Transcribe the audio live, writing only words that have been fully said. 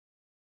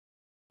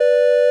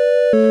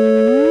I'm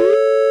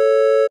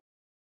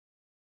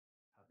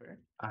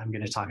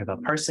going to talk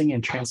about parsing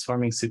and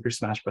transforming Super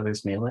Smash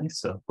Bros. Melee,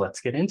 so let's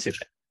get into it.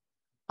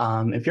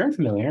 If you're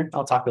unfamiliar,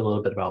 I'll talk a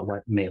little bit about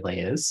what Melee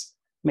is.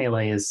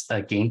 Melee is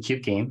a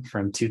GameCube game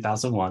from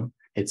 2001.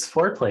 It's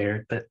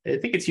 4-player, but I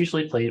think it's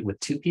usually played with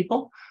 2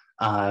 people.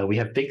 We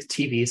have big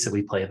TVs that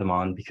we play them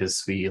on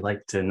because we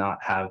like to not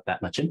have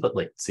that much input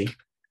latency.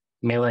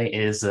 Melee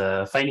is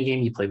a fighting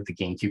game you play with the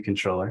GameCube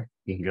controller.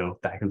 You can go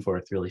back and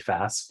forth really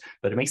fast,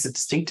 but it makes it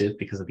distinctive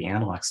because of the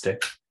analog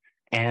stick.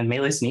 And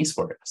Melee's an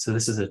esport. So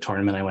this is a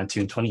tournament I went to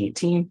in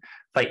 2018,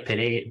 Fight Pit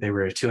 8. There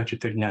were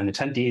 239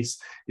 attendees.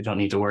 You don't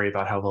need to worry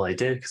about how well I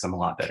did because I'm a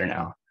lot better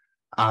now.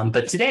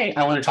 But today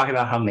I want to talk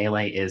about how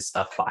Melee is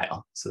a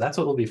file. So that's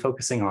what we'll be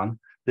focusing on.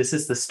 This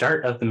is the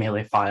start of the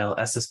Melee file,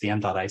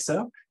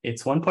 ssbm.iso.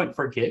 It's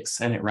 1.4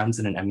 gigs and it runs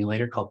in an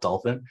emulator called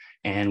Dolphin.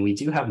 And we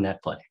do have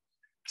netplay.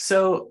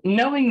 So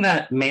knowing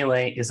that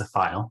Melee is a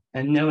file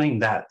and knowing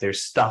that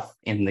there's stuff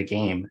in the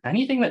game,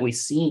 anything that we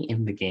see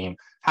in the game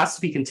has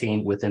to be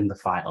contained within the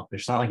file.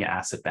 There's not like an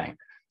asset bank.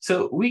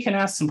 So we can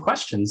ask some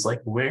questions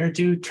like, where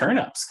do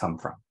turnips come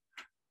from?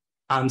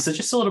 So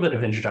just a little bit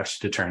of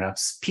introduction to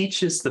turnips.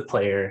 Peach is the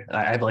player.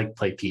 I like to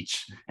play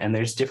Peach, and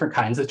there's different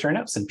kinds of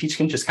turnips, and Peach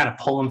can just kind of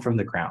pull them from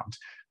the ground.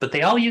 But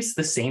they all use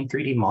the same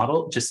 3D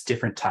model, just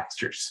different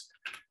textures.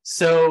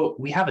 So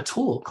we have a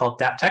tool called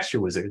DAP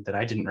Texture Wizard that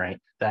I didn't write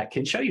that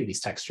can show you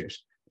these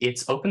textures.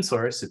 It's open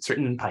source, it's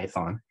written in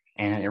Python,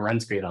 and it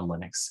runs great on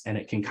Linux. And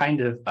it can kind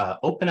of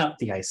open up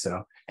the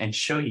ISO and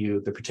show you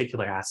the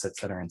particular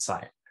assets that are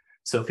inside.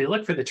 So if we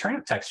look for the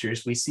turnip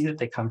textures, we see that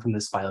they come from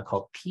this file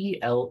called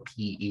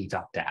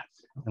plpe.dat.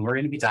 And we're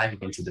going to be diving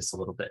into this a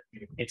little bit.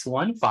 It's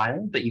one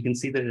file, but you can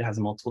see that it has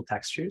multiple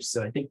textures.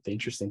 So I think the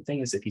interesting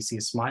thing is if you see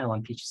a smile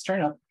on Peach's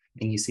turnip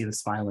and you see the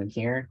smile in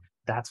here,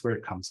 that's where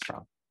it comes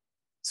from.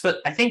 So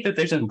but I think that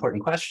there's an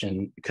important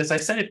question, because I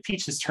said if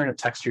Peach's turnip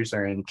textures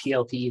are in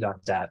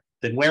plpe.dat,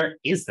 then where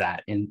is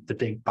that in the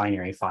big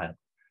binary file?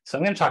 So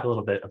I'm going to talk a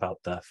little bit about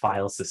the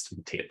file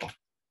system table.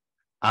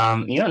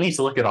 You don't need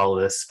to look at all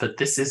of this, but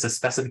this is a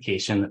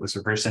specification that was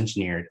reverse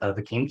engineered of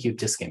a GameCube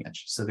disk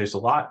image. So there's a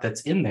lot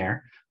that's in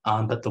there,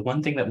 but the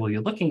one thing that we'll be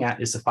looking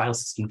at is the file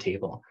system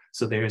table.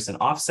 So there's an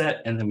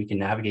offset, and then we can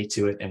navigate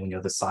to it, and we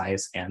know the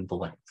size and the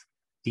length.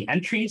 The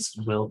entries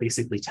will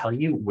basically tell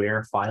you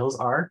where files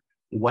are,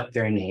 what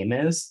their name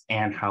is,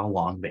 and how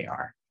long they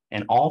are.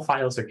 And all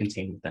files are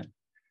contained within.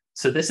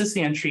 So this is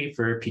the entry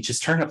for Peach's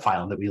turnip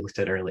file that we looked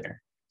at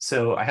earlier.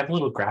 So I have a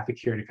little graphic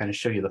here to kind of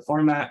show you the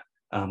format.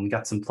 We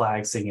got some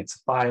flags saying it's a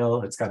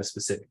file. It's got a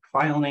specific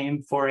file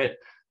name for it,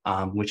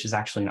 which is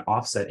actually an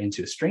offset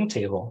into a string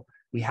table.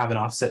 We have an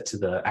offset to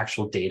the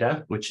actual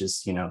data, which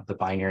is, the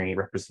binary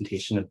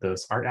representation of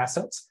those art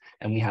assets.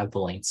 And we have the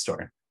length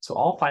store. So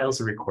all files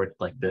are recorded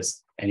like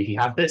this. And if you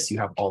have this, you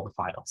have all the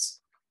files.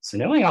 So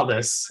knowing all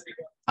this,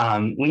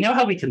 we know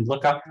how we can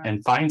look up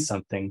and find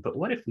something, but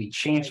what if we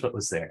changed what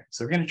was there?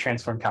 So we're going to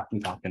transform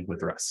Captain Falcon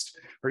with Rust.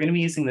 We're going to be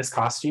using this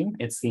costume.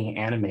 It's the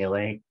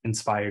Melee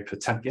inspired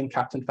Potemkin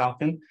Captain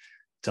Falcon.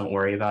 Don't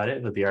worry about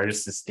it, but the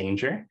artist is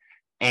Danger.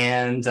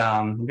 And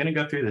I'm going to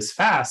go through this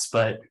fast,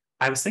 but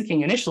I was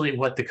thinking initially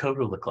what the code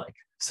would look like.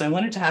 So I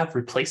wanted to have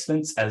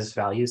replacements as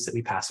values that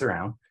we pass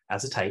around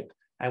as a type.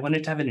 I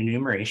wanted to have an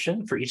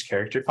enumeration for each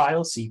character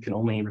file, so you can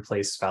only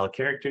replace valid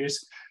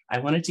characters. I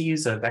wanted to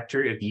use a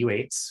vector of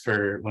U8s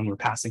for when we're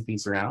passing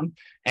things around.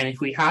 And if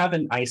we have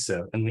an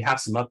ISO and we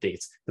have some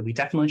updates, then we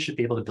definitely should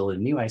be able to build a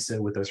new ISO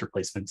with those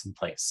replacements in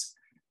place.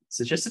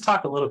 So just to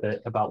talk a little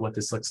bit about what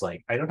this looks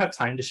like, I don't have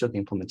time to show the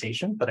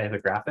implementation, but I have a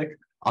graphic.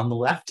 On the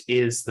left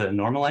is the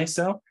normal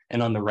ISO,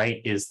 and on the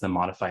right is the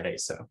modified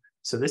ISO.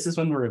 So this is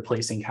when we're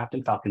replacing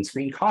Captain Falcon's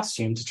green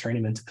costume to turn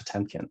him into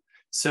Potemkin.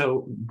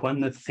 So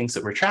one of the things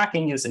that we're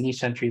tracking is in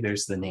each entry,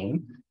 there's the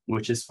name,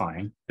 which is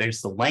fine.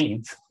 There's the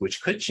length,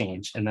 which could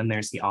change, and then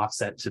there's the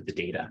offset to the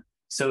data.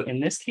 So in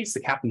this case,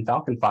 the Captain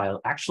Falcon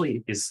file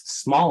actually is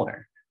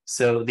smaller.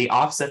 So the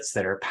offsets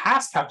that are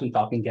past Captain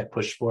Falcon get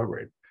pushed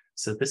forward.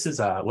 So this is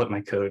what my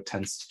code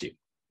tends to do.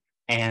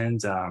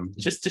 And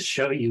just to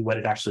show you what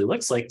it actually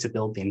looks like to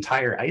build the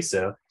entire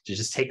ISO, to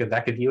just take a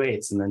vec of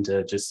U8s and then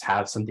to just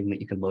have something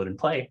that you can load and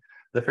play,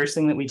 the first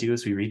thing that we do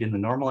is we read in the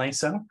normal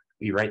ISO.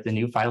 We write the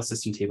new file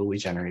system table we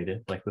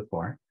generated like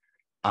before.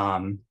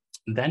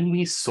 Then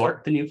we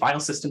sort the new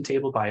file system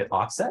table by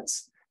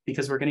offsets,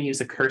 because we're going to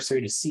use a cursor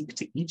to seek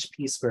to each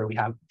piece where we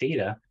have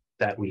data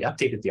that we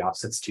updated the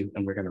offsets to,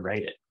 and we're going to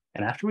write it.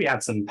 And after we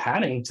add some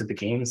padding to the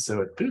game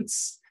so it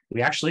boots,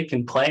 we actually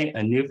can play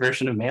a new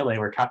version of Melee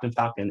where Captain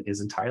Falcon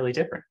is entirely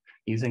different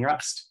using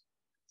Rust.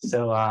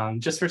 So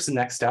just for some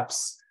next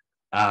steps,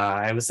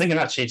 I was thinking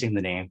about changing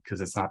the name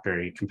because it's not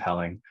very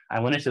compelling.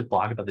 I wanted to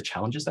blog about the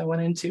challenges I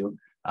went into.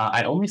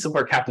 I only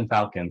support Captain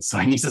Falcon, so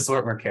I need to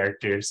support more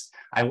characters.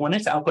 I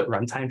wanted to output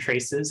runtime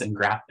traces and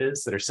graph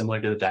viz that are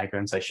similar to the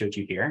diagrams I showed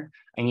you here.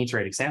 I need to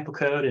write example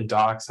code and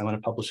docs. I want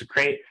to publish a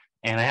crate,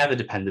 and I have a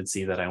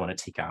dependency that I want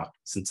to take out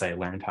since I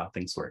learned how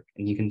things work.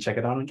 And you can check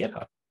it out on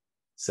GitHub.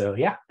 So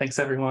yeah, thanks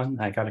everyone.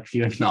 I got a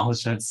few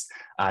acknowledgements.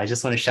 I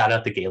just want to shout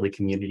out the Gaily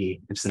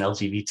community. It's an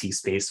LGBT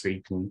space where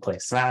you can play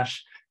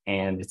Smash,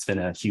 and it's been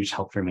a huge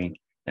help for me.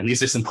 And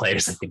these are some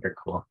players I think are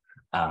cool.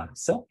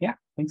 So yeah,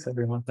 thanks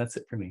everyone. That's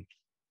it for me.